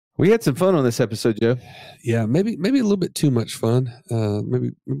We had some fun on this episode, Joe. Yeah, maybe a little bit too much fun. Maybe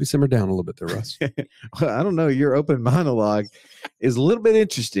simmer down a little bit there, Russ. Well, I don't know. Your open monologue is a little bit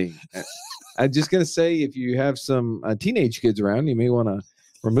interesting. I'm just going to say, if you have some teenage kids around, you may want to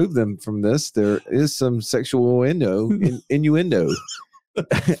remove them from this. There is some sexual innuendo.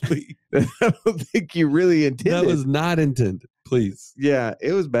 I don't think you really intended. That was not intended. Please. Yeah,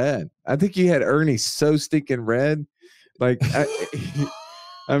 it was bad. I think you had Ernie so stinking red. Like,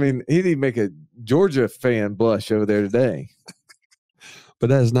 I mean, he didn't make a Georgia fan blush over there today. But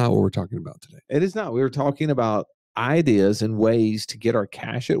that is not what we're talking about today. It is not. We were talking about ideas and ways to get our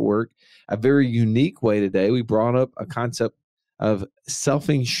cash at work. A very unique way today. We brought up a concept of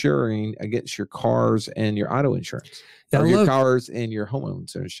self-insuring against your cars and your auto insurance. Or your cars and your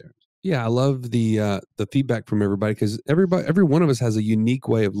homeowners insurance. Yeah, I love the feedback from everybody, because every one of us has a unique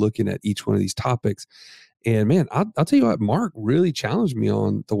way of looking at each one of these topics. And man, I'll tell you what, Mark really challenged me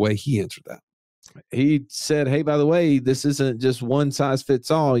on the way he answered that. He said, hey, by the way, this isn't just one size fits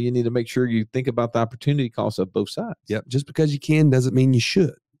all. You need to make sure you think about the opportunity costs of both sides. Yep. Just because you can doesn't mean you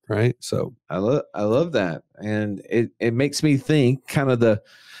should. Right. So I love that. And it makes me think kind of the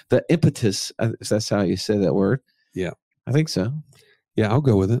impetus, if that's how you say that word. Yeah. I think so. Yeah, I'll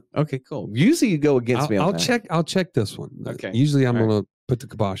go with it. Okay, cool. Usually you go against me on that. I'll check this one. Okay. Usually I'm going to put the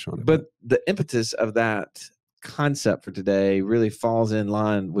kibosh on it. But the impetus of that concept for today really falls in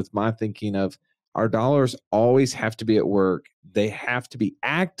line with my thinking of our dollars always have to be at work. They have to be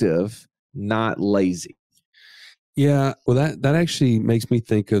active, not lazy. Yeah, well, that actually makes me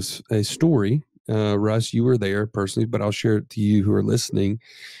think of a story. Russ, you were there personally, but I'll share it to you who are listening.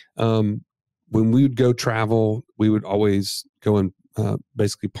 When we would go travel, we would always go and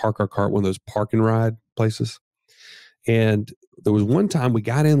basically park our car at one of those park and ride places. And there was one time we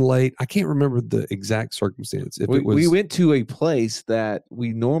got in late. I can't remember the exact circumstance. We went to a place that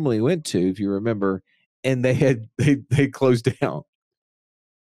we normally went to, if you remember, and they closed down.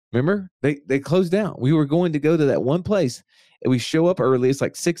 Remember? They closed down. We were going to go to that one place, and we show up early. It's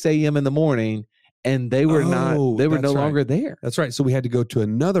like 6 a.m. in the morning, and they were no longer there. That's right. So we had to go to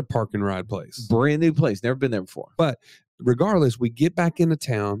another park and ride place. Brand new place. Never been there before. But regardless, we get back into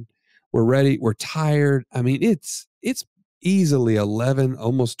town. We're ready. We're tired. I mean, it's easily 11,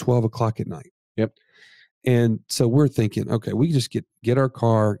 almost 12 o'clock at night. Yep. And so we're thinking, okay, we just get our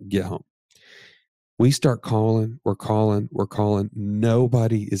car, get home. We start calling. We're calling.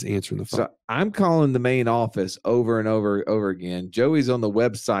 Nobody is answering the phone. So I'm calling the main office over and over again. Joey's on the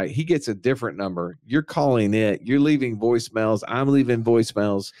website. He gets a different number. You're calling it. You're leaving voicemails. I'm leaving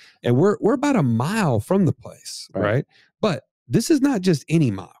voicemails. And we're about a mile from the place, right? But this is not just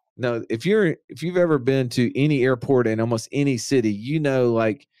any mile. No, if you've ever been to any airport in almost any city, you know,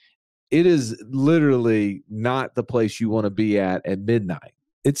 like, it is literally not the place you want to be at midnight.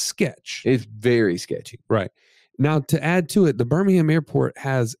 It's sketch. It's very sketchy. Right. Now, to add to it, the Birmingham airport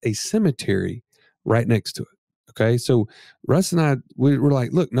has a cemetery right next to it. Okay. So Russ and I, we're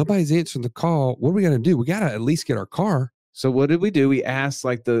like, look, nobody's answering the call. What are we going to do? We got to at least get our car. So what did we do? We asked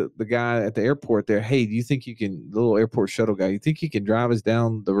like the guy at the airport there, hey, do you think you can, the little airport shuttle guy, you think you can drive us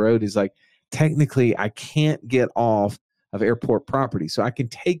down the road? He's like, technically, I can't get off of airport property. So I can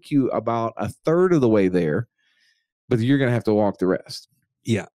take you about a third of the way there, but you're going to have to walk the rest.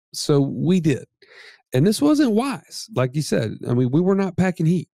 Yeah. So we did. And this wasn't wise. Like you said, I mean, we were not packing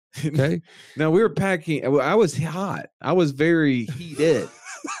heat. Okay. No, we were packing. I was hot. I was very heated.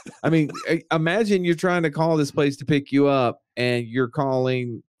 I mean, imagine you're trying to call this place to pick you up and you're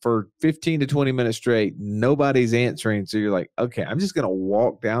calling for 15 to 20 minutes straight. Nobody's answering. So you're like, okay, I'm just going to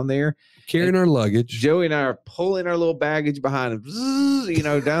walk down there. Carrying our luggage. Joey and I are pulling our little baggage behind him, you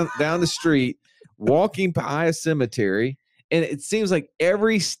know, down the street, walking by a cemetery. And it seems like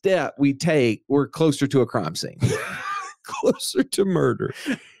every step we take, we're closer to a crime scene. Closer to murder.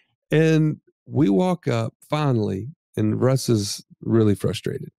 And we walk up finally, and Russ is really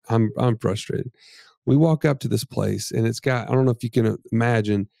frustrated. I'm frustrated. We walk up to this place, and it's got, I don't know if you can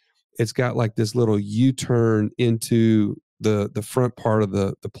imagine, it's got like this little U-turn into the front part of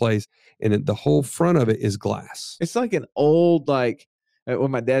the place, and the whole front of it is glass. It's like an old, like,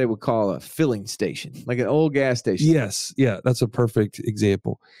 what my daddy would call a filling station, like an old gas station. Yes. Yeah. That's a perfect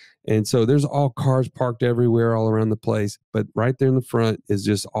example. And so there's all cars parked everywhere all around the place, but right there in the front is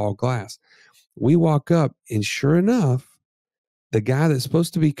just all glass. We walk up, and sure enough, the guy that's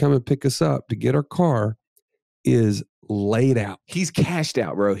supposed to be coming to pick us up to get our car is laid out. He's cashed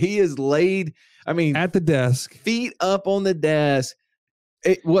out, bro. He is laid. I mean, at the desk, feet up on the desk.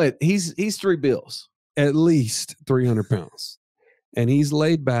 He's 3 bills, at least 300 pounds. And he's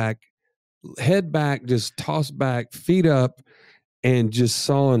laid back, head back, just tossed back, feet up. and just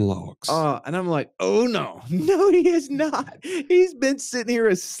sawing logs. And I'm like, oh no, no, he is not. He's been sitting here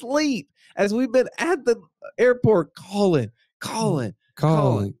asleep as we've been at the airport calling.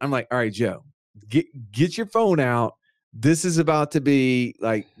 I'm like, all right, Joe, get your phone out. This is about to be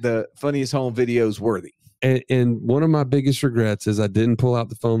like the funniest home videos worthy. And one of my biggest regrets is I didn't pull out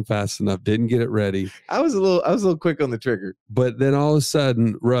the phone fast enough, didn't get it ready. I was a little quick on the trigger. But then all of a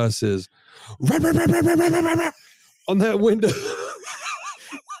sudden, Russ is on that window.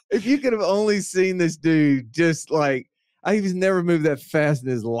 If you could have only seen this dude, just like he's never moved that fast in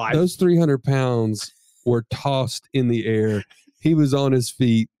his life. Those 300 pounds were tossed in the air. He was on his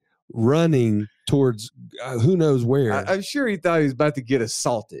feet, running towards who knows where. I'm sure he thought he was about to get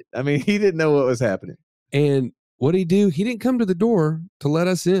assaulted. I mean, he didn't know what was happening. And what did he do? He didn't come to the door to let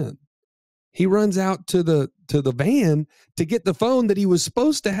us in. He runs out to the van to get the phone that he was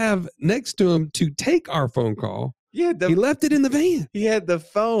supposed to have next to him to take our phone call. Yeah, he left it in the van. He had the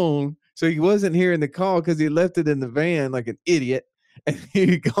phone, so he wasn't hearing the call because he left it in the van like an idiot. And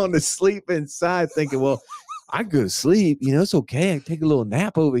he'd gone to sleep inside thinking, well, I go to sleep. You know, it's okay. I can take a little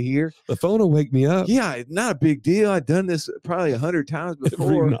nap over here. The phone will wake me up. Yeah, not a big deal. I've done this probably 100 times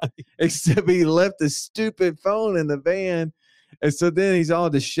before. Except he left the stupid phone in the van. And so then he's all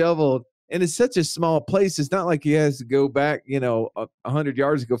disheveled. And it's such a small place. It's not like he has to go back, 100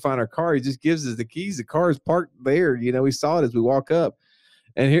 yards to go find our car. He just gives us the keys. The car is parked there. We saw it as we walk up.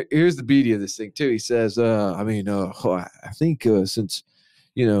 And here's the beauty of this thing, too. He says, I think since,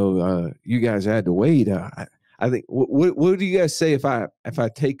 you guys had to wait, I think, what do you guys say if I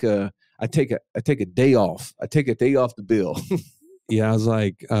take a day off? I take a day off the bill. Yeah, I was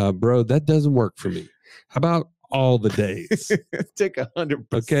like, bro, that doesn't work for me. How about all the days? Take 100%.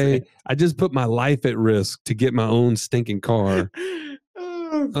 Okay, I just put my life at risk to get my own stinking car.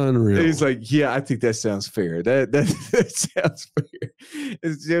 Unreal. He's like, yeah, I think that sounds fair. That sounds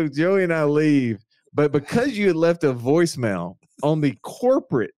fair. Joey and I leave, but because you had left a voicemail on the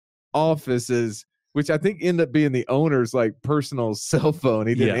corporate offices, which I think ended up being the owner's like personal cell phone.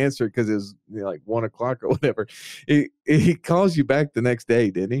 He didn't answer it because it was like 1 o'clock or whatever. He calls you back the next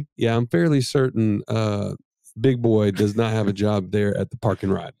day, didn't he? Yeah, I'm fairly certain Big Boy does not have a job there at the Park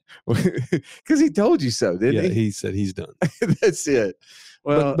and Ride. Because he told you so, didn't he? Yeah, he said he's done. That's it.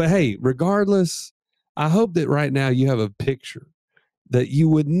 Well, but hey, regardless, I hope that right now you have a picture that you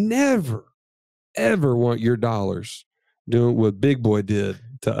would never, ever want your dollars doing what Big Boy did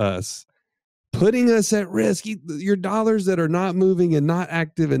to us. Putting us at risk. Your dollars that are not moving and not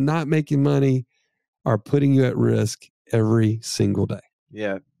active and not making money are putting you at risk every single day.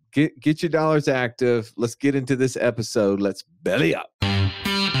 Yeah. Get your dollars active. Let's get into this episode. Let's belly up.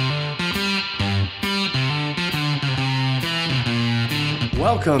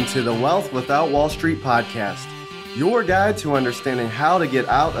 Welcome to the Wealth Without Wall Street podcast, your guide to understanding how to get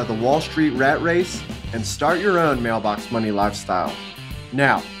out of the Wall Street rat race and start your own mailbox money lifestyle.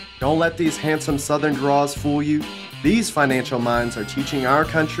 Now, don't let these handsome Southern draws fool you. These financial minds are teaching our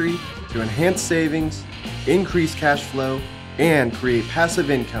country to enhance savings, increase cash flow, and create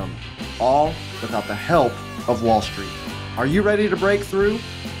passive income, all without the help of Wall Street. Are you ready to break through?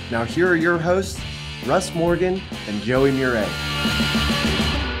 Now here are your hosts, Russ Morgan and Joey Murray.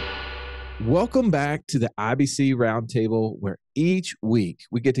 Welcome back to the IBC Roundtable, where each week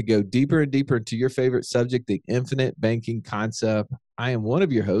we get to go deeper and deeper into your favorite subject, the infinite banking concept. I am one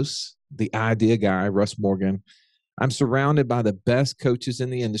of your hosts, the idea guy, Russ Morgan. I'm surrounded by the best coaches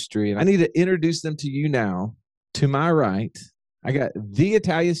in the industry, and I need to introduce them to you now. To my right, I got the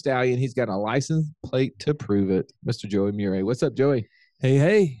Italian Stallion. He's got a license plate to prove it, Mr. Joey Murray. What's up, Joey?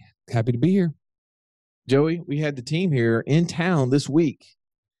 Hey. Happy to be here. Joey, we had the team here in town this week.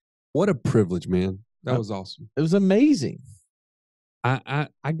 What a privilege, man. That was awesome. It was amazing. I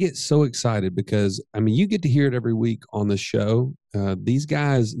get so excited because, you get to hear it every week on the show. These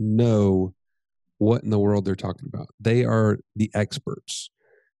guys know what in the world they're talking about. They are the experts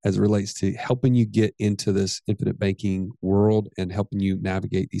as it relates to helping you get into this infinite banking world and helping you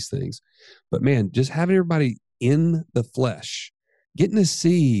navigate these things. But man, just having everybody in the flesh, getting to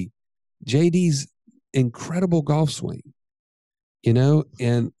see JD's incredible golf swing,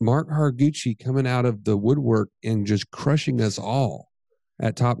 and Mark Haraguchi coming out of the woodwork and just crushing us all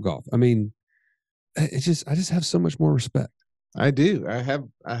at Topgolf. I just have so much more respect. I do. I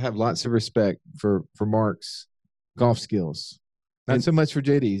have lots of respect for Mark's golf skills. Not so much for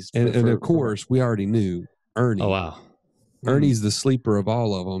JD's. And of course, we already knew Ernie. Oh, wow. Ernie's the sleeper of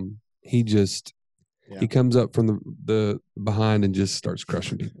all of them. He just, he comes up from the behind and just starts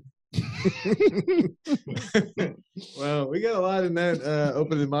crushing people. Well, we got a lot in that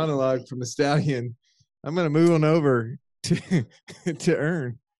opening monologue from the Stallion. I'm going to move on over to to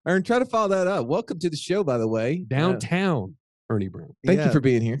earn. Earn, try to follow that up. Welcome to the show, by the way. Downtown, Ernie Brown. Thank you for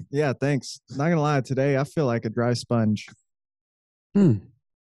being here. Yeah, thanks. Not gonna lie, today I feel like a dry sponge.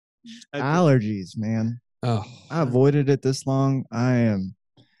 Allergies, man. Oh, I avoided it this long. I'm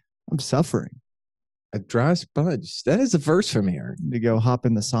suffering. A dry sponge. That is a first for me, Ern. Need to go hop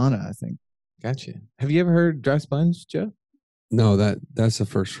in the sauna, I think. Gotcha. Have you ever heard dry sponge, Joe? no, that's the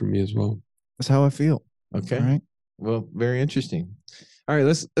first for me as well. That's how I feel. Okay. All right. Well, very interesting. All right,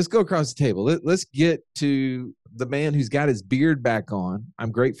 let's go across the table. Let's get to the man who's got his beard back on.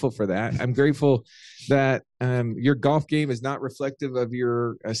 I'm grateful for that. I'm grateful that your golf game is not reflective of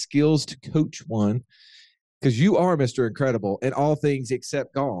your skills to coach one, because you are Mr. Incredible in all things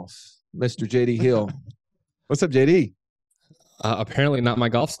except golf, Mr. JD Hill. What's up, JD? Apparently not my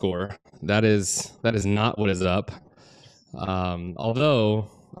golf score. That is not what is up. Although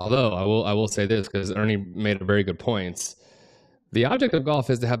I will say this, because Ernie made a very good points. The object of golf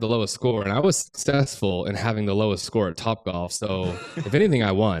is to have the lowest score, and I was successful in having the lowest score at Topgolf. So, if anything,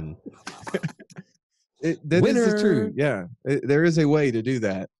 I won. That is true. Yeah, there is a way to do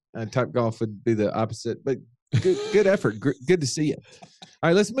that. Topgolf would be the opposite, but good effort. Good to see you. All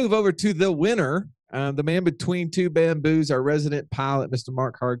right, let's move over to the winner, the man between two bamboos, our resident pilot, Mr.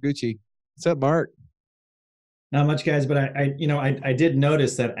 Mark Haraguchi. What's up, Mark? Not much, guys, but I did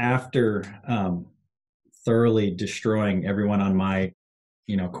notice that after thoroughly destroying everyone on my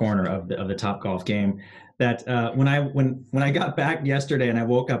corner of the Topgolf game, that when I got back yesterday and I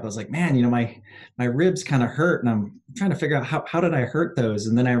woke up, I was like, man, my ribs kind of hurt, and I'm trying to figure out how did I hurt those,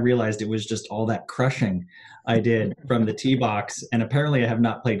 and then I realized it was just all that crushing I did from the tee box. And apparently I have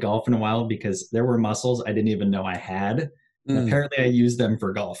not played golf in a while, because there were muscles I didn't even know I had, and apparently I used them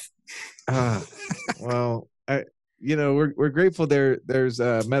for golf. Well, we're grateful there's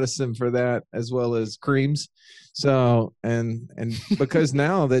medicine for that, as well as creams. So, and because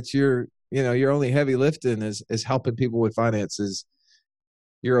now that you're only heavy lifting is helping people with finances,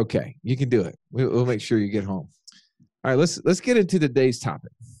 you're okay. You can do it. We'll make sure you get home. All right, let's get into today's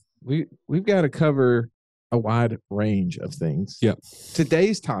topic. We've got to cover a wide range of things. Yep.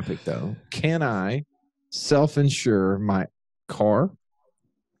 Today's topic, though, can I self-insure my car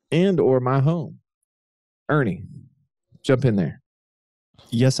and or my home? Ernie, jump in there.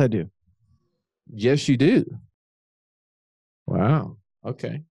 Yes, I do. Yes, you do. Wow.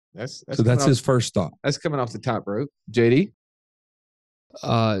 Okay. That's his first thought. That's coming off the top rope. JD?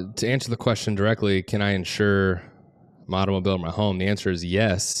 To answer the question directly, can I insure my automobile or my home? The answer is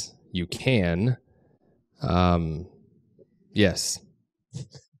yes, you can. Yes.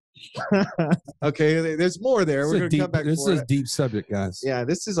 Okay, there's more there. We're going to come back. This is a deep subject, guys. Yeah,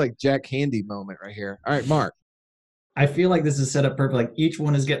 this is like Jack Handy moment right here. All right, Mark. I feel like this is set up perfect. Like each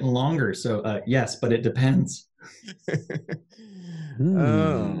one is getting longer. So yes, but it depends.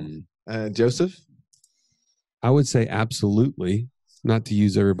 Joseph? I would say absolutely, not to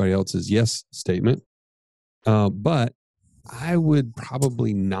use everybody else's yes statement. But I would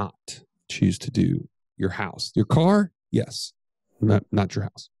probably not choose to do your house. Your car, yes. Not your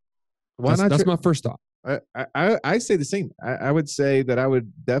house. Why not? That's my first thought. I say the same. I would say that I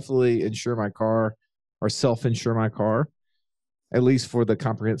would definitely insure my car or self-insure my car, at least for the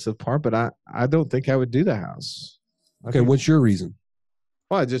comprehensive part. But I don't think I would do the house. Okay, what's your reason?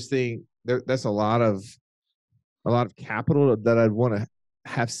 Well, I just think that's a lot of capital that I'd want to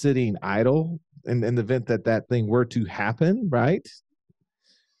have sitting idle in the event that thing were to happen, right?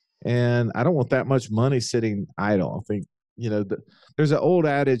 And I don't want that much money sitting idle. I think there's an old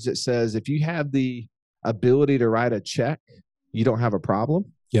adage that says if you have the ability to write a check, you don't have a problem.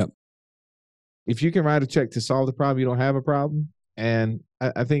 Yep. If you can write a check to solve the problem, you don't have a problem. And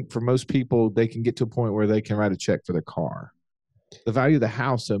I think for most people, they can get to a point where they can write a check for their car. The value of the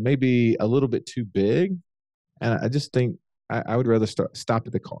house, so maybe a little bit too big. And I just think I would rather stop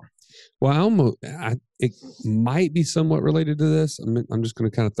at the car. Well, it might be somewhat related to this. I'm just going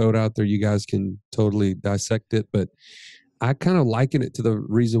to kind of throw it out there. You guys can totally dissect it, but I kind of liken it to the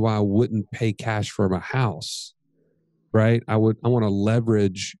reason why I wouldn't pay cash for my house, right? I want to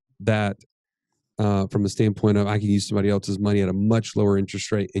leverage that from the standpoint of I can use somebody else's money at a much lower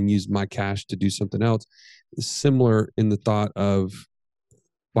interest rate and use my cash to do something else. Similar in the thought of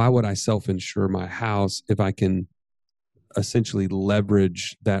why would I self-insure my house if I can essentially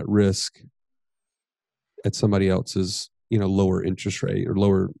leverage that risk at somebody else's, lower interest rate or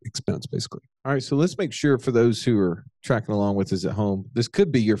lower expense, basically. All right. So let's make sure for those who are tracking along with us at home, this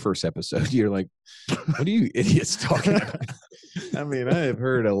could be your first episode. You're like, what are you idiots talking about? I mean, I have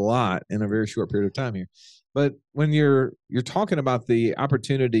heard a lot in a very short period of time here. But when you're talking about the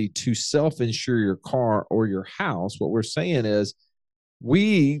opportunity to self-insure your car or your house, what we're saying is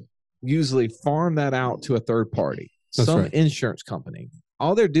we usually farm that out to a third party, some insurance company.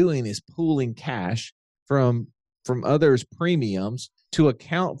 All they're doing is pooling cash from others' premiums to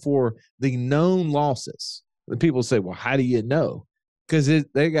account for the known losses. And people say, well, how do you know? Because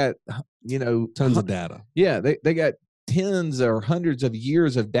they got, tons of data. Yeah, they got tens or hundreds of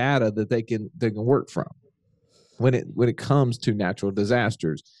years of data that they can work from. When it comes to natural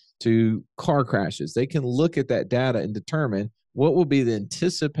disasters, to car crashes, they can look at that data and determine what will be the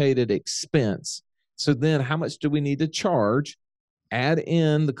anticipated expense. So then how much do we need to charge? Add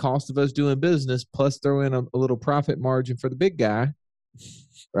in the cost of us doing business, plus throw in a little profit margin for the big guy,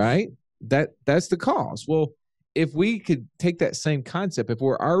 right? That's the cost. Well, if we could take that same concept, if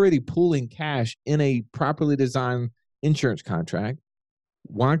we're already pooling cash in a properly designed insurance contract,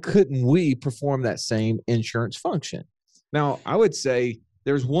 why couldn't we perform that same insurance function? Now, I would say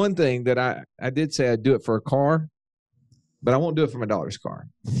there's one thing that I did say I'd do it for a car, but I won't do it for my daughter's car.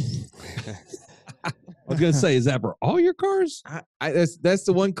 I was going to say, is that for all your cars? That's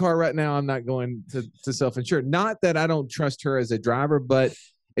the one car right now I'm not going to self-insure. Not that I don't trust her as a driver, but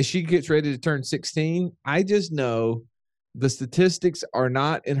as she gets ready to turn 16, I just know the statistics are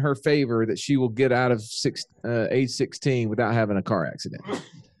not in her favor that she will get out of age 16 without having a car accident,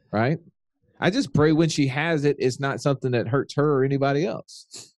 right? I just pray when she has it, it's not something that hurts her or anybody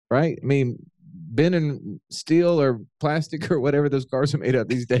else, right? I mean, bending steel or plastic or whatever those cars are made of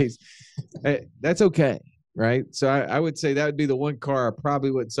these days, that's okay, right? So I would say that would be the one car I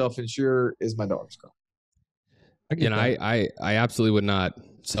probably wouldn't self-insure is my daughter's car. I absolutely would not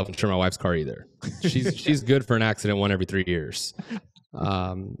self-insure my wife's car either. She's good for an accident one every 3 years.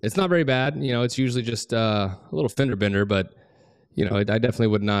 It's not very bad. It's usually just a little fender bender, but I definitely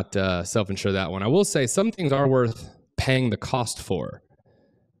would not self-insure that one. I will say some things are worth paying the cost for,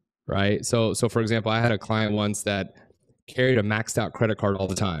 right? So for example, I had a client once that carried a maxed out credit card all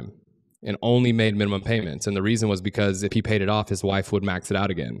the time and only made minimum payments. And the reason was because if he paid it off, his wife would max it out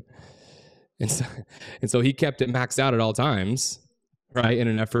again. And so he kept it maxed out at all times, right, in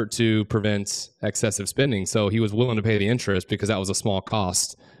an effort to prevent excessive spending. So he was willing to pay the interest because that was a small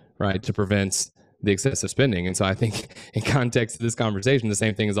cost, right, to prevent the excessive spending. And so I think in context of this conversation, the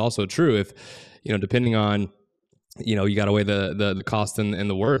same thing is also true. If, depending on, you got to weigh the cost and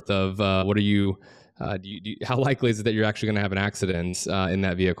the worth of what are you, how likely is it that you're actually going to have an accident in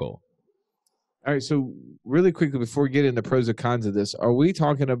that vehicle? All right. So really quickly, before we get into pros and cons of this, are we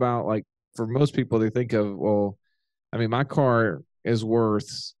talking about, like, for most people, they think of, well, I mean, my car is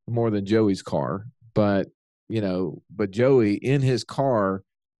worth more than Joey's car, but Joey in his car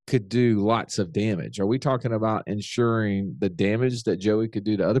could do lots of damage. Are we talking about insuring the damage that Joey could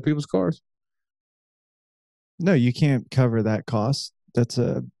do to other people's cars? No, you can't cover that cost. There's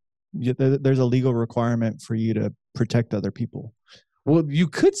a legal requirement for you to protect other people. Well, you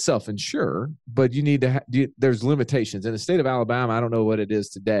could self-insure, but you need to. There's limitations in the state of Alabama. I don't know what it is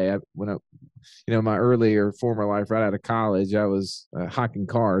today. My earlier former life, right out of college, I was hawking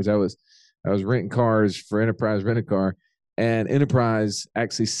cars. I was renting cars for Enterprise Rent-A-Car, and Enterprise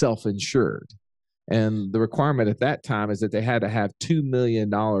actually self-insured. And the requirement at that time is that they had to have $2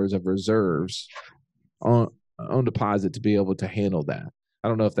 million of reserves on deposit to be able to handle that. I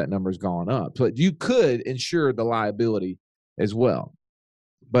don't know if that number's gone up, but you could insure the liability as well.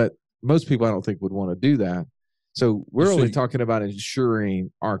 But most people, I don't think, would want to do that. So we're only talking about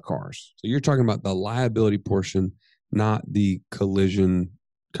insuring our cars. So you're talking about the liability portion, not the collision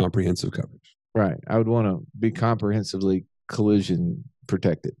comprehensive coverage. Right. I would want to be comprehensively collision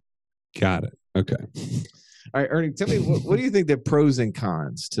protected. Got it. Okay. All right, Ernie, tell me, what do you think the pros and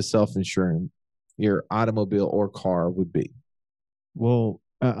cons to self-insuring your automobile or car would be? Well,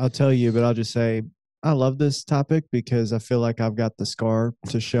 I'll tell you, but I'll just say, I love this topic because I feel like I've got the scar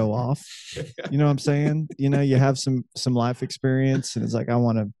to show off. You know what I'm saying? You have some life experience, and it's like I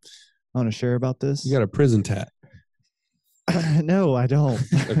want to share about this. You got a prison tat? No, I don't.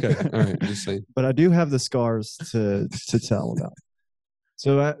 Okay, all right, just saying. But I do have the scars to tell about.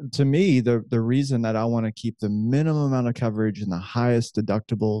 So to me, the reason that I want to keep the minimum amount of coverage and the highest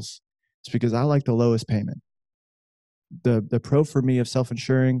deductibles is because I like the lowest payment. The pro for me of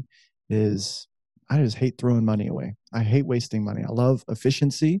self-insuring is I just hate throwing money away. I hate wasting money. I love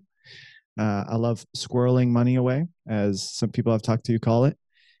efficiency. I love squirreling money away, as some people I've talked to call it.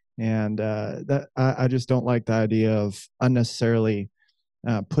 And that I just don't like the idea of unnecessarily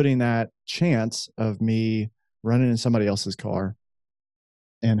putting that chance of me running in somebody else's car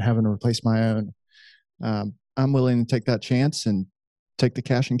and having to replace my own. I'm willing to take that chance and take the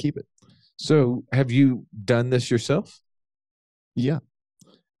cash and keep it. So have you done this yourself? Yeah.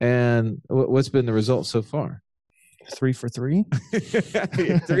 And what's been the result so far? 3 for 3.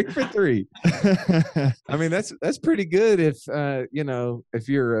 3 for 3. I mean, that's pretty good if if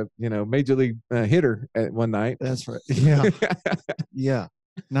you're a major league hitter at one night. That's right. Yeah. Yeah.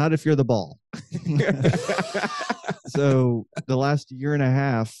 Not if you're the ball. So the last year and a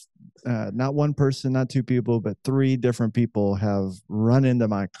half, not one person, not two people, but 3 different people have run into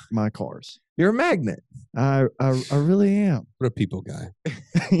my cars. You're a magnet. I really am. What a people guy.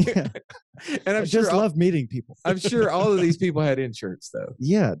 Yeah. And I just love meeting people. I'm sure all of these people had insurance though.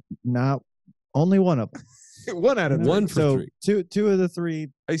 Yeah, not only one of them. 1 out of 3. 1 for 3. Two of the 3,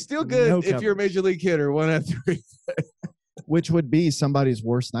 It's still good No if you're a major league hitter. 1 out of 3. which would be somebody's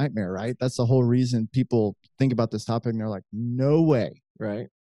worst nightmare, right? That's the whole reason people think about this topic and they're like, no way. Right.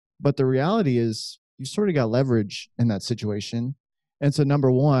 But the reality is you sort of got leverage in that situation. And so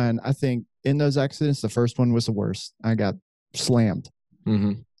number one, I think in those accidents, the first one was the worst. I got slammed,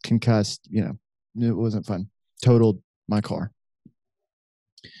 concussed, it wasn't fun. Totaled my car.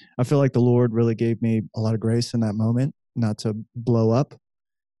 I feel like the Lord really gave me a lot of grace in that moment, not to blow up,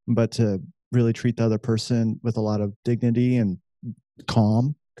 but to really treat the other person with a lot of dignity and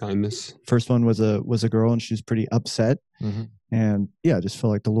calm. Kindness. First one was a girl, and she was pretty upset. And yeah, I just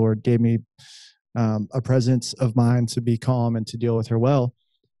feel like the Lord gave me a presence of mind to be calm and to deal with her well.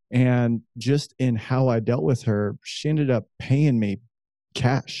 And just in how I dealt with her, she ended up paying me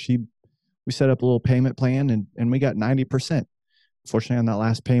cash. We set up a little payment plan, and we got 90%. Fortunately, on that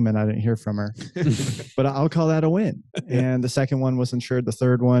last payment, I didn't hear from her, but I'll call that a win. And the second one was insured. The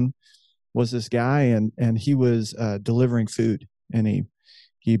third one was this guy, and he was delivering food, and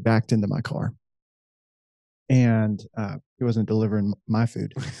he backed into my car, and he wasn't delivering my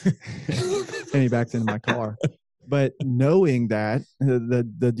food, and he backed into my car. But knowing that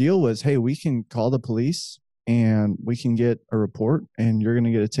the deal was, hey, we can call the police and we can get a report, and you're going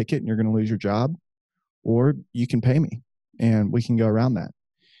to get a ticket and you're going to lose your job, or you can pay me and we can go around that.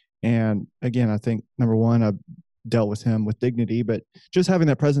 And again, I think number one, I dealt with him with dignity, but just having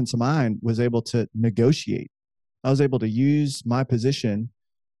that presence of mind was able to negotiate. I was able to use my position,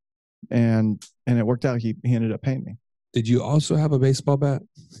 and it worked out. He ended up paying me. Did you also have a baseball bat?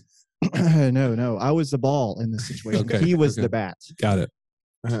 No. I was the ball in this situation. Okay, He was okay. the bat. Got it.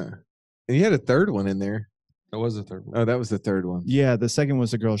 And you had a third one in there. That was the third one. Oh, that was the third one. Yeah, the second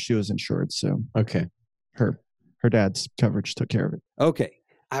was a girl. She was insured, so Okay. her dad's coverage took care of it. Okay.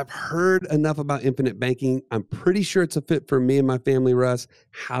 I've heard enough about infinite banking. I'm pretty sure it's a fit for me and my family, Russ.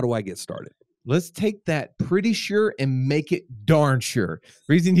 How do I get started? Let's take that pretty sure and make it darn sure.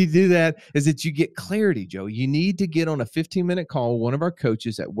 Reason you do that is that you get clarity, Joe. You need to get on a 15-minute call with one of our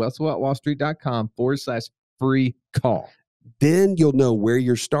coaches at wealthwithoutwallstreet.com/free call. Then you'll know where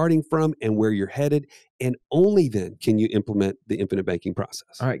you're starting from and where you're headed. And only then can you implement the infinite banking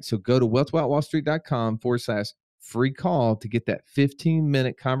process. All right. So go to wealthwithoutwallstreet.com/free call to get that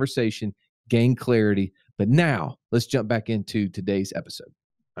 15-minute conversation, gain clarity. But now let's jump back into today's episode.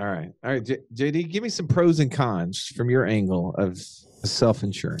 All right. JD, give me some pros and cons from your angle of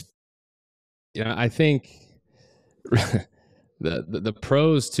self-insuring. I think the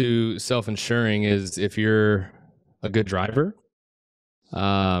pros to self-insuring is if you're a good driver,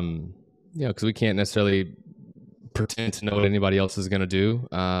 because we can't necessarily pretend to know what anybody else is going to do.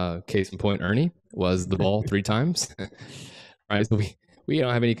 Case in point, Ernie was the ball 3 times, right? So we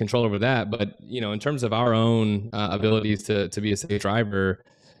don't have any control over that. But, in terms of our own abilities to be a safe driver,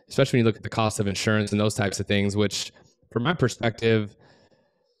 especially when you look at the cost of insurance and those types of things, which from my perspective,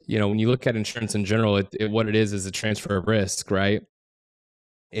 when you look at insurance in general, what it is a transfer of risk, right?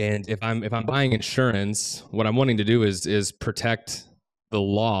 And if I'm buying insurance, what I'm wanting to do is protect the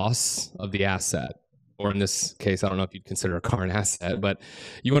loss of the asset, or in this case, I don't know if you'd consider a car an asset, but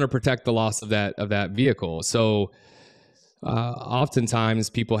you want to protect the loss of that vehicle. So oftentimes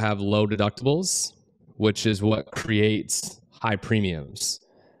people have low deductibles, which is what creates high premiums.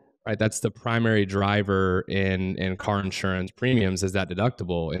 Right, that's the primary driver in car insurance premiums is that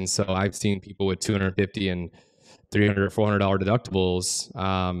deductible. And so I've seen people with $250 and $300 or $400 deductibles.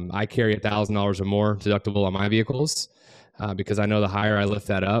 I carry $1,000 or more deductible on my vehicles because I know the higher I lift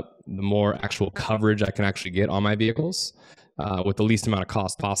that up, the more actual coverage I can actually get on my vehicles with the least amount of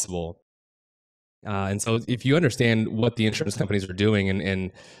cost possible. And so if you understand what the insurance companies are doing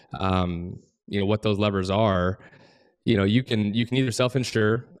and what those levers are, you can either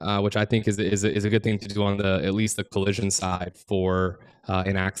self-insure, which I think is a good thing to do on at least the collision side for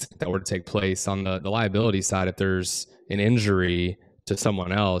an accident that were to take place. On the liability side, if there's an injury to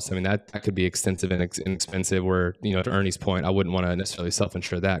someone else, I mean, that could be extensive and inexpensive, where, you know, to Ernie's point, I wouldn't want to necessarily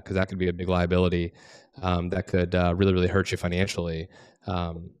self-insure that, because that could be a big liability that could really, really hurt you financially.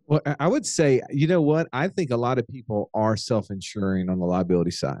 Well, I would say, you know what? I think a lot of people are self-insuring on the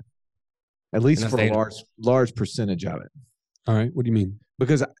liability side, at least for a large percentage of it. All right. What do you mean?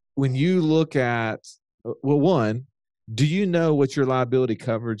 Because when you look at, well, one, do you know what your liability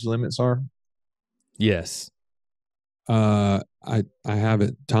coverage limits are? Yes. I have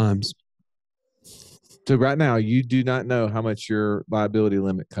at times. So right now, you do not know how much your liability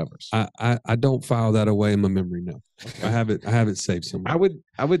limit covers. I don't file that away in my memory. No, I have it saved somewhere.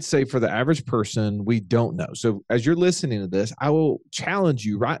 I would say for the average person, we don't know. So as you're listening to this, I will challenge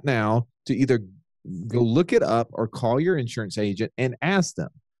you right now to either go look it up or call your insurance agent and ask them,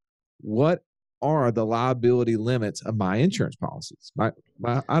 what are the liability limits of my insurance policies, my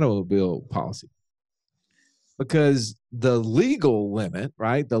automobile policy? Because the legal limit,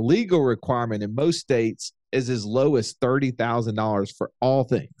 right, the legal requirement in most states is as low as $30,000 for all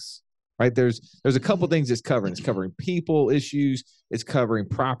things, right? There's a couple things it's covering. It's covering people issues. It's covering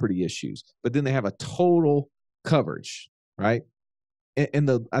property issues. But then they have a total coverage, right?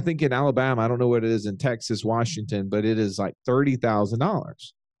 And I think in Alabama, I don't know what it is in Texas, Washington, but it is like $30,000.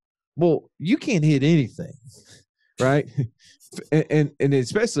 Well, you can't hit anything, right? And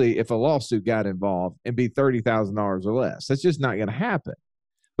especially if a lawsuit got involved and be $30,000 or less, that's just not going to happen.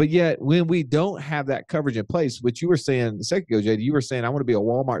 But yet, when we don't have that coverage in place, which you were saying a second ago, JD, you were saying, I want to be a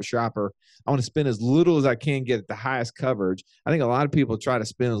Walmart shopper. I want to spend as little as I can, get the highest coverage. I think a lot of people try to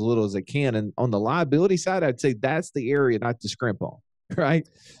spend as little as they can. And on the liability side, I'd say that's the area not to scrimp on, right?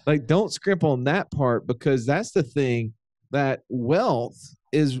 Like, don't scrimp on that part, because that's the thing that wealth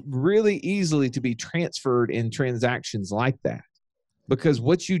is really easily to be transferred in transactions like that, because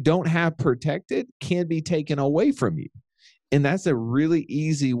what you don't have protected can be taken away from you. And that's a really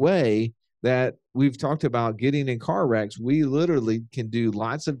easy way that we've talked about getting in car wrecks. We literally can do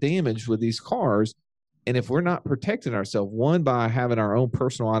lots of damage with these cars. And if we're not protecting ourselves, one, by having our own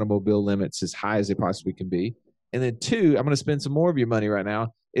personal automobile limits as high as they possibly can be, and then two, I'm going to spend some more of your money right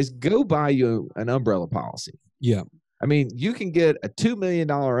now, is go buy you an umbrella policy. Yeah. I mean, you can get a $2 million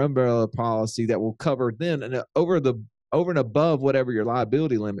umbrella policy that will cover then and over and above whatever your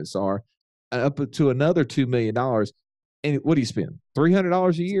liability limits are, up to another $2 million. And what do you spend?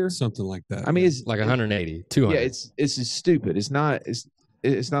 $300 a year? Something like that. I mean, it's like 180, 200. Yeah, it's just stupid. It's not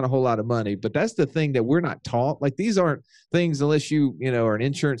a whole lot of money, but that's the thing that we're not taught. Like, these aren't things, unless you are an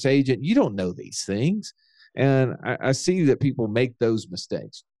insurance agent, you don't know these things. And I see that people make those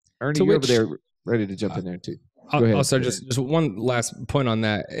mistakes. Ernie, you're over there ready to jump in there too. Also, just one last point on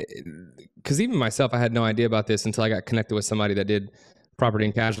that, because even myself, I had no idea about this until I got connected with somebody that did property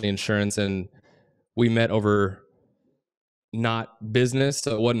and casualty insurance, and we met over not business,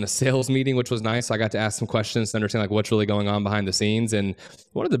 so it wasn't a sales meeting, which was nice. So I got to ask some questions to understand like what's really going on behind the scenes. And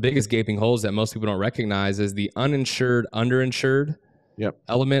one of the biggest gaping holes that most people don't recognize is the uninsured, underinsured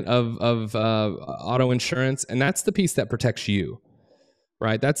element of auto insurance, and that's the piece that protects you.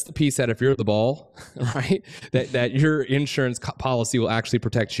 Right. That's the piece that if you're the ball, right, that your insurance policy will actually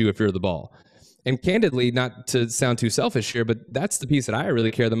protect you if you're the ball. And candidly, not to sound too selfish here, but that's the piece that I really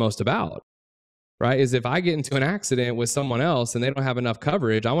care the most about, right, is if I get into an accident with someone else and they don't have enough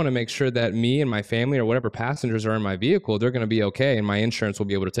coverage, I want to make sure that me and my family or whatever passengers are in my vehicle, they're going to be okay. And my insurance will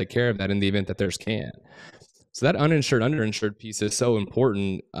be able to take care of that in the event that theirs can't. So that uninsured, underinsured piece is so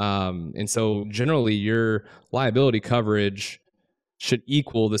important. And so generally your liability coverage should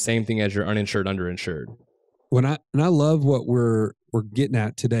equal the same thing as your uninsured, underinsured. I love what we're getting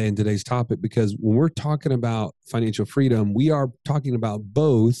at today in today's topic, because when we're talking about financial freedom, we are talking about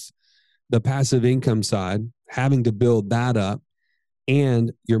both the passive income side, having to build that up,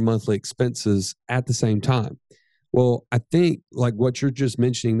 and your monthly expenses at the same time. Well, I think like what you're just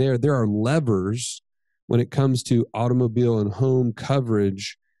mentioning there are levers when it comes to automobile and home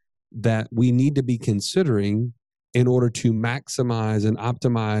coverage that we need to be considering in order to maximize and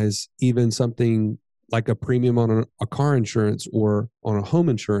optimize even something like a premium on a car insurance or on a home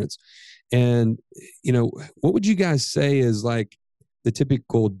insurance. And, what would you guys say is like the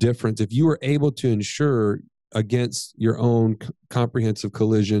typical difference if you were able to insure against your own comprehensive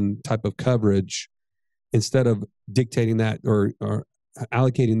collision type of coverage instead of dictating that or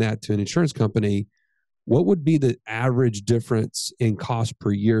allocating that to an insurance company? What would be the average difference in cost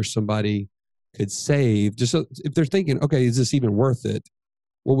per year somebody could save? Just so, if they're thinking, okay, is this even worth it?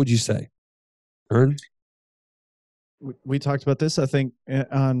 What would you say? Ern? We talked about this, I think,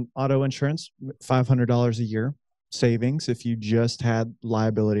 on auto insurance, $500 a year savings if you just had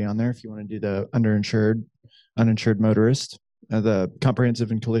liability on there, if you want to do the uninsured motorist the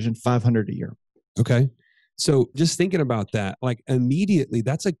comprehensive and collision, $500 a year. Okay. So just thinking about that, like immediately,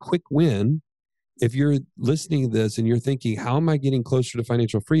 that's a quick win. If you're listening to this and you're thinking, how am I getting closer to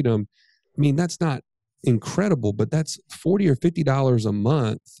financial freedom? I mean, that's not incredible, but that's $40 or $50 a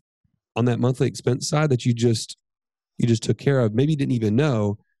month on that monthly expense side that you just took care of. Maybe you didn't even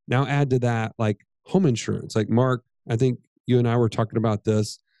know. Now add to that like home insurance. Like Mark, I think you and I were talking about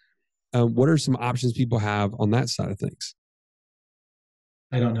this. What are some options people have on that side of things?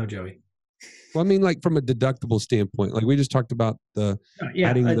 I don't know, Joey. Well, I mean, like from a deductible standpoint, like we just talked about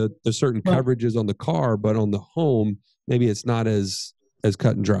adding the certain coverages on the car, but on the home, maybe it's not as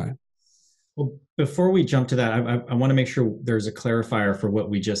cut and dry. Well, before we jump to that, I want to make sure there's a clarifier for what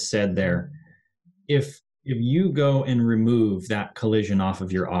we just said there. If you go and remove that collision off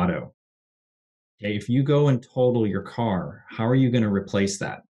of your auto, okay, if you go and total your car, how are you going to replace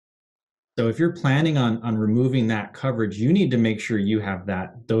that? So if you're planning on removing that coverage, you need to make sure you have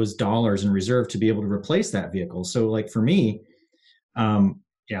those dollars in reserve to be able to replace that vehicle. So like for me,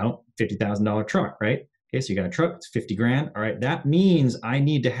 $50,000 truck, right? Okay, so you got a truck, it's 50 grand. All right, that means I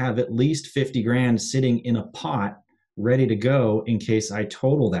need to have at least 50 grand sitting in a pot ready to go in case I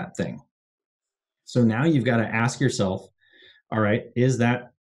total that thing. So now you've got to ask yourself, all right, is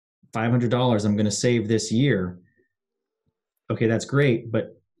that $500 I'm going to save this year? Okay, that's great,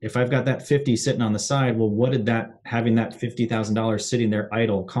 but if I've got that 50 sitting on the side, well, what did having that $50,000 sitting there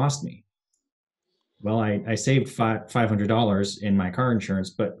idle cost me? Well, I saved $500 in my car insurance,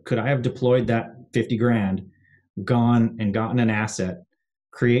 but could I have deployed that 50 grand, gone and gotten an asset,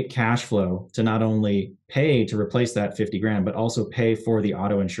 create cash flow to not only pay to replace that 50 grand, but also pay for the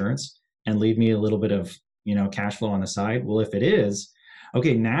auto insurance and leave me a little bit of, cash flow on the side? Well, if it is,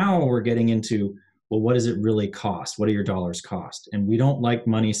 okay, now we're getting into, well, what does it really cost? What do your dollars cost? And we don't like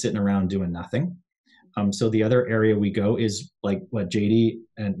money sitting around doing nothing. So the other area we go is like what JD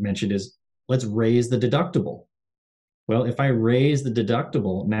mentioned is, let's raise the deductible. Well, if I raise the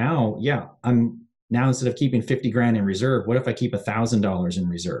deductible now, now instead of keeping 50 grand in reserve, what if I keep $1,000 in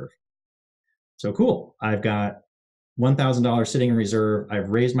reserve? So cool. I've got $1,000 sitting in reserve. I've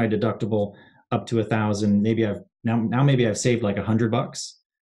raised my deductible up to $1,000. Maybe maybe I've saved like $100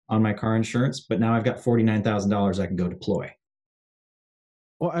 on my car insurance, but now I've got $49,000 I can go deploy.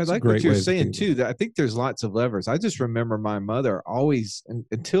 Well, I like what you're saying too. That I think there's lots of levers. I just remember my mother always,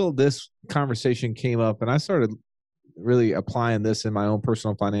 until this conversation came up, and I started really applying this in my own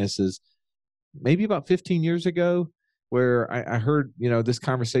personal finances, maybe about 15 years ago, where I heard, this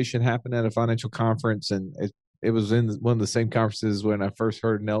conversation happen at a financial conference, and it was in one of the same conferences when I first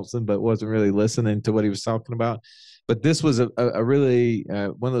heard Nelson, but wasn't really listening to what he was talking about. But this was a really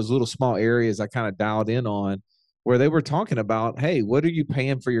one of those little small areas I kind of dialed in on, where they were talking about, hey, what are you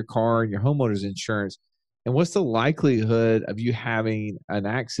paying for your car and your homeowner's insurance? And what's the likelihood of you having an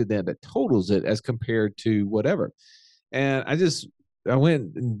accident that totals it as compared to whatever? And I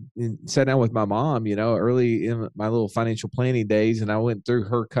went and sat down with my mom, early in my little financial planning days, and I went through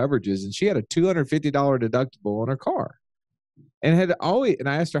her coverages, and she had a $250 deductible on her car. And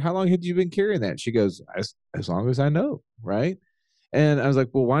I asked her, how long had you been carrying that? She goes, as long as I know, right? And I was like,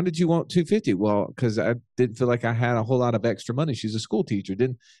 well, why did you want 250? Well, because I didn't feel like I had a whole lot of extra money. She's a school teacher.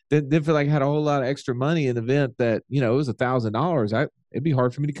 Didn't feel like I had a whole lot of extra money in the event that, it was $1,000. It'd be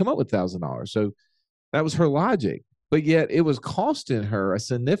hard for me to come up with $1,000. So that was her logic. But yet it was costing her a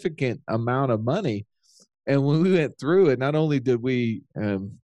significant amount of money. And when we went through it, not only did we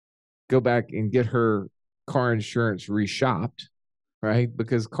go back and get her car insurance reshopped, right?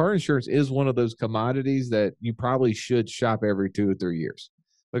 Because car insurance is one of those commodities that you probably should shop every 2 or 3 years,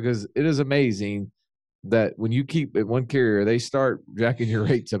 because it is amazing that when you keep at one carrier, they start jacking your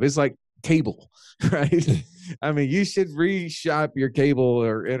rates up. It's like cable, right? I mean, you should reshop your cable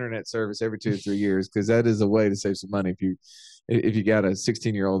or internet service every 2 or 3 years, because that is a way to save some money if you got a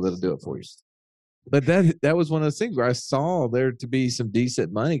 16-year-old that'll do it for you. But that was one of those things where I saw there to be some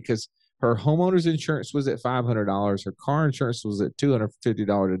decent money, because her homeowner's insurance was at $500. Her car insurance was at $250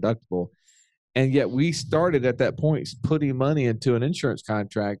 deductible. And yet we started at that point putting money into an insurance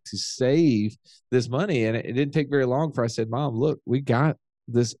contract to save this money. And it didn't take very long for I said, Mom, look, we got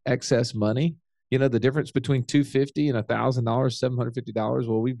this excess money. The difference between $250 and $1,000, $750.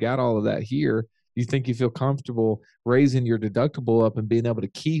 Well, we've got all of that here. You think you feel comfortable raising your deductible up and being able to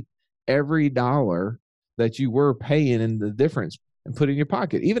keep every dollar that you were paying in the difference and put it in your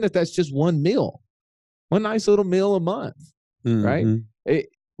pocket, even if that's just one nice little meal a month, right?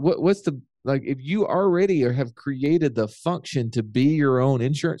 What's if you already have created the function to be your own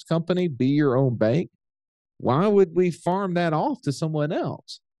insurance company, be your own bank, why would we farm that off to someone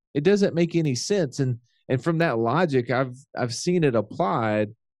else? It doesn't make any sense. And And from that logic, I've seen it applied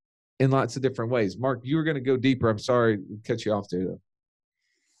in lots of different ways. Mark, you were going to go deeper. I'm sorry to cut you off there, though.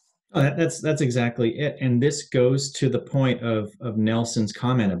 Oh, that's exactly it. And this goes to the point of Nelson's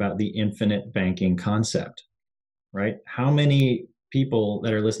comment about the infinite banking concept, right? How many people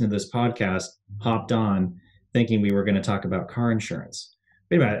that are listening to this podcast hopped on thinking we were going to talk about car insurance?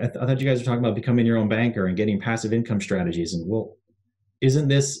 Wait a minute, I thought you guys were talking about becoming your own banker and getting passive income strategies. And well, isn't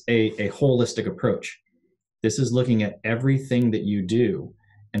this a holistic approach? This is looking at everything that you do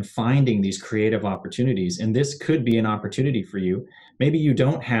and finding these creative opportunities. And this could be an opportunity for you. Maybe you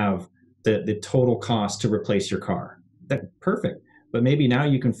don't have the total cost to replace your car. Perfect. But maybe now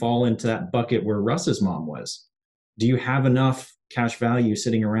you can fall into that bucket where Russ's mom was. Do you have enough cash value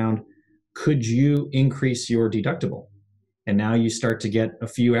sitting around? Could you increase your deductible? And now you start to get a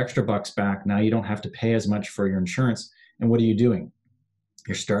few extra bucks back. Now you don't have to pay as much for your insurance. And what are you doing?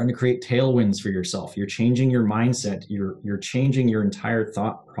 You're starting to create tailwinds for yourself. You're changing your mindset. You're changing your entire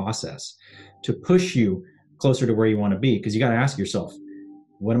thought process to push you closer to where you want to be. Because you got to ask yourself,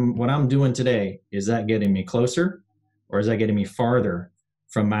 what I'm doing today, is that getting me closer, or is that getting me farther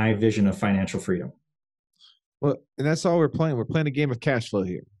from my vision of financial freedom? Well, and that's all we're playing. We're playing a game of cash flow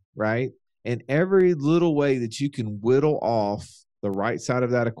here, right? And every little way that you can whittle off the right side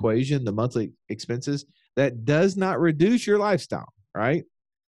of that equation, the monthly expenses, that does not reduce your lifestyle, right?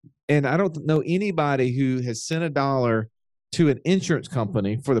 And I don't know anybody who has sent $1 to an insurance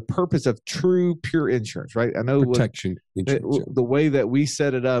company for the purpose of true, pure insurance, right? I know protection insurance, the way that we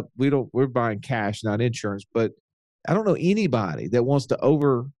set it up, we're buying cash, not insurance. But I don't know anybody that wants to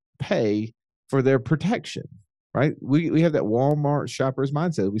overpay for their protection, right? We have that Walmart shopper's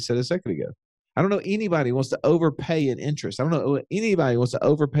mindset we said a second ago. I don't know anybody who wants to overpay in interest. I don't know anybody who wants to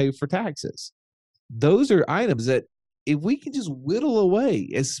overpay for taxes. Those are items that if we can just whittle away,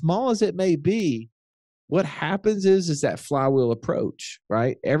 as small as it may be, what happens is that flywheel approach,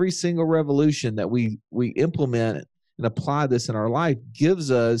 right? Every single revolution that we implement and apply this in our life gives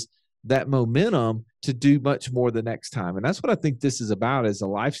us that momentum to do much more the next time. And that's what I think this is about, as a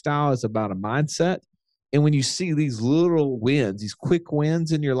lifestyle. It's about a mindset. And when you see these little wins, these quick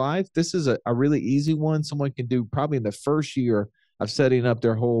wins in your life, this is a really easy one someone can do probably in the first year of setting up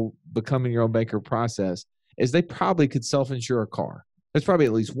their whole becoming your own banker process, is they probably could self-insure a car. There's probably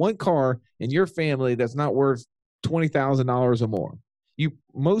at least one car in your family that's not worth $20,000 or more. You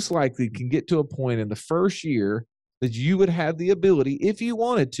most likely can get to a point in the first year that you would have the ability, if you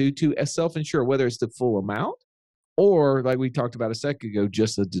wanted to self-insure, whether it's the full amount or, like we talked about a second ago,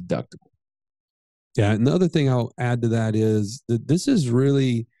 just a deductible. Yeah. And the other thing I'll add to that is that this is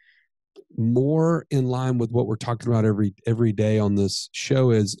really more in line with what we're talking about every day on this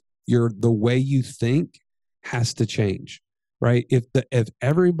show. Is the way you think has to change, right? If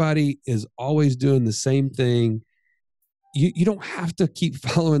everybody is always doing the same thing, you don't have to keep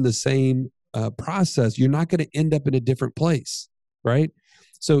following the same process. You're not going to end up in a different place, right?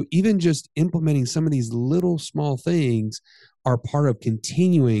 So even just implementing some of these little small things are part of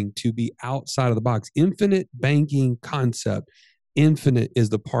continuing to be outside of the box. Infinite banking concept. Infinite is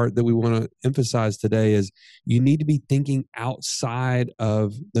the part that we want to emphasize today. Is you need to be thinking outside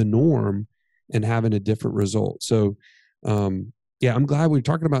of the norm and having a different result. So, yeah, I'm glad we're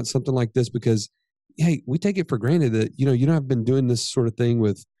talking about something like this, because, hey, we take it for granted that, I've been doing this sort of thing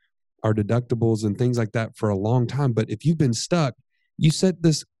with our deductibles and things like that for a long time. But if you've been stuck, you set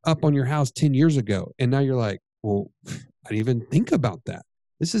this up on your house 10 years ago, and now you're like, well, I didn't even think about that.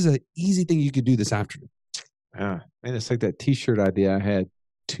 This is an easy thing you could do this afternoon. Man, it's like that T-shirt idea I had,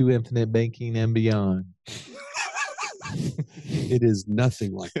 to infinite banking and beyond. It is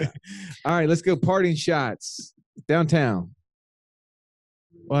nothing like that. All right, let's go parting shots downtown.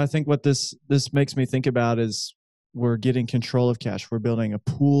 Well, I think what this makes me think about is we're getting control of cash. We're building a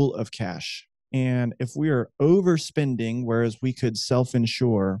pool of cash. And if we are overspending, whereas we could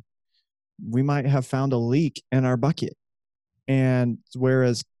self-insure, we might have found a leak in our bucket. And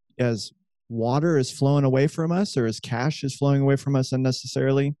whereas as water is flowing away from us, or as cash is flowing away from us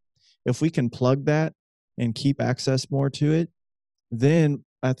unnecessarily, if we can plug that and keep access more to it, then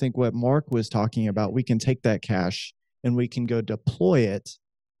I think what Mark was talking about, we can take that cash and we can go deploy it.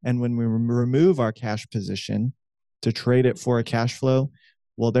 And when we remove our cash position to trade it for a cash flow,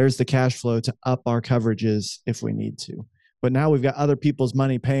 well, there's the cash flow to up our coverages if we need to. But now we've got other people's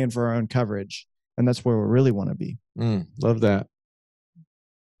money paying for our own coverage. And that's where we really want to be. Love that.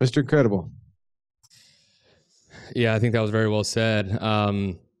 Mr. Incredible. Yeah, I think that was very well said.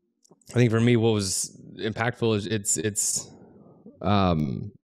 I think for me, what was impactful is it's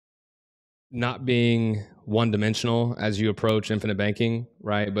not being one dimensional as you approach infinite banking,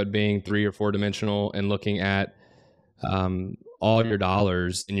 right? But being 3 or 4 dimensional and looking at all your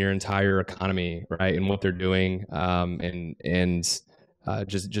dollars in your entire economy, right? And what they're doing,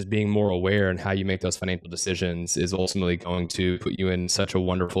 just being more aware and how you make those financial decisions is ultimately going to put you in such a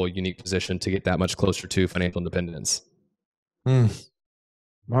wonderful, unique position to get that much closer to financial independence.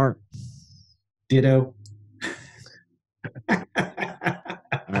 Mark. Ditto. All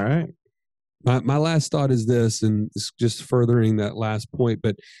right. My last thought is this, and it's just furthering that last point,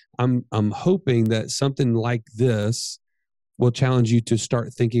 but I'm hoping that something like this will challenge you to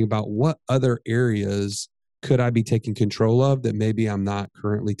start thinking about what other areas could I be taking control of that maybe I'm not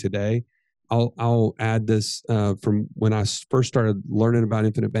currently today. I'll add this from when I first started learning about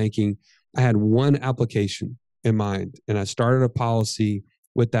infinite banking. I had one application in mind, and I started a policy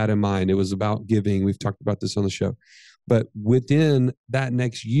with that in mind. It was about giving. We've talked about this on the show. But within that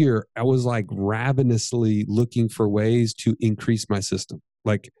next year, I was like ravenously looking for ways to increase my system.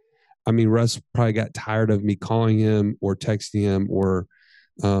 Like, I mean, Russ probably got tired of me calling him or texting him or,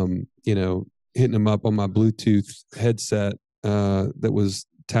 hitting him up on my Bluetooth headset that was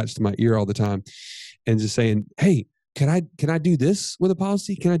attached to my ear all the time and just saying, hey, can I do this with a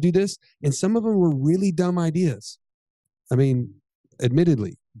policy? Can I do this? And some of them were really dumb ideas. I mean,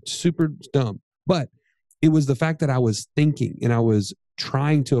 admittedly, super dumb. But it was the fact that I was thinking and I was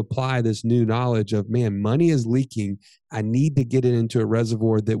trying to apply this new knowledge of, man, money is leaking. I need to get it into a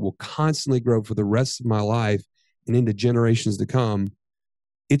reservoir that will constantly grow for the rest of my life and into generations to come.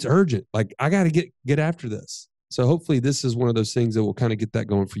 It's urgent. Like, I got to get after this. So hopefully this is one of those things that will kind of get that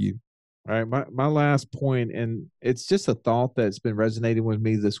going for you. All right. My last point, and it's just a thought that's been resonating with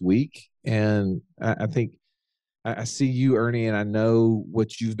me this week. And I think I see you, Ernie, and I know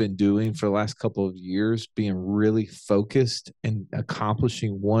what you've been doing for the last couple of years, being really focused and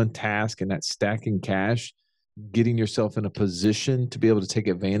accomplishing one task, and that's stacking cash, getting yourself in a position to be able to take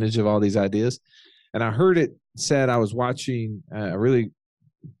advantage of all these ideas. And I heard it said, I was watching a really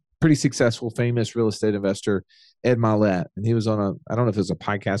pretty successful, famous real estate investor, Ed Mylett, and he was on I don't know if it was a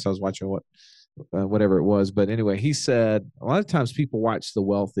podcast I was watching, whatever it was, but anyway, he said a lot of times people watch the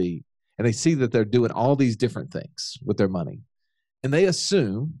wealthy and they see that they're doing all these different things with their money. And they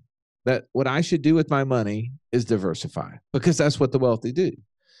assume that what I should do with my money is diversify because that's what the wealthy do. And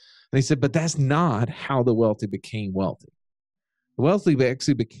he said, but that's not how the wealthy became wealthy. The wealthy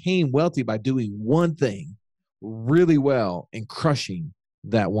actually became wealthy by doing one thing really well and crushing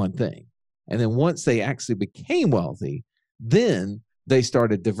that one thing. And then once they actually became wealthy, then they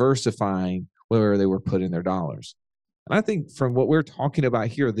started diversifying where they were putting their dollars. And I think from what we're talking about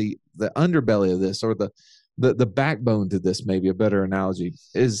here, the underbelly of this, or the backbone to this, maybe a better analogy,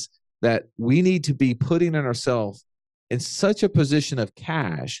 is that we need to be putting ourselves in such a position of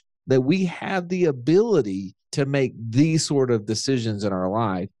cash that we have the ability to make these sort of decisions in our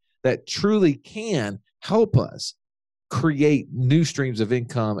life that truly can help us create new streams of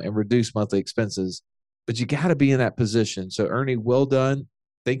income and reduce monthly expenses. But you got to be in that position. So Ernie, well done.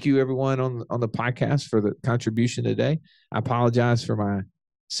 Thank you, everyone on the podcast, for the contribution today. I apologize for my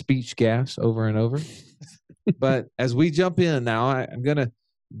speech gaffes over and over. But as we jump in now, I'm going to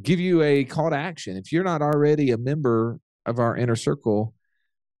give you a call to action. If you're not already a member of our inner circle,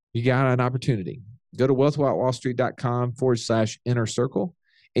 you got an opportunity. Go to wealthwithoutwallstreet.com/inner circle,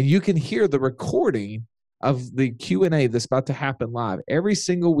 and you can hear the recording of the Q&A that's about to happen live. Every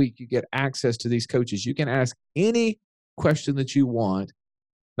single week, you get access to these coaches. You can ask any question that you want.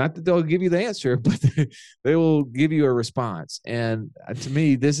 Not that they'll give you the answer, but they will give you a response. And to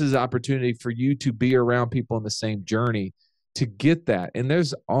me, this is an opportunity for you to be around people on the same journey to get that. And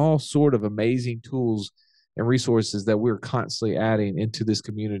there's all sort of amazing tools and resources that we're constantly adding into this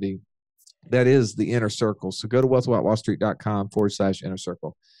community. That is the inner circle. So go to wealthwithoutwallstreet.com/inner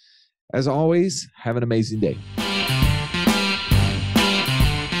circle. As always, have an amazing day.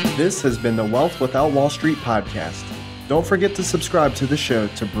 This has been the Wealth Without Wall Street podcast. Don't forget to subscribe to the show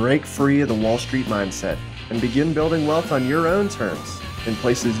to break free of the Wall Street mindset and begin building wealth on your own terms in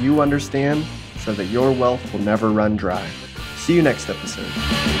places you understand so that your wealth will never run dry. See you next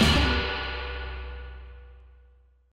episode.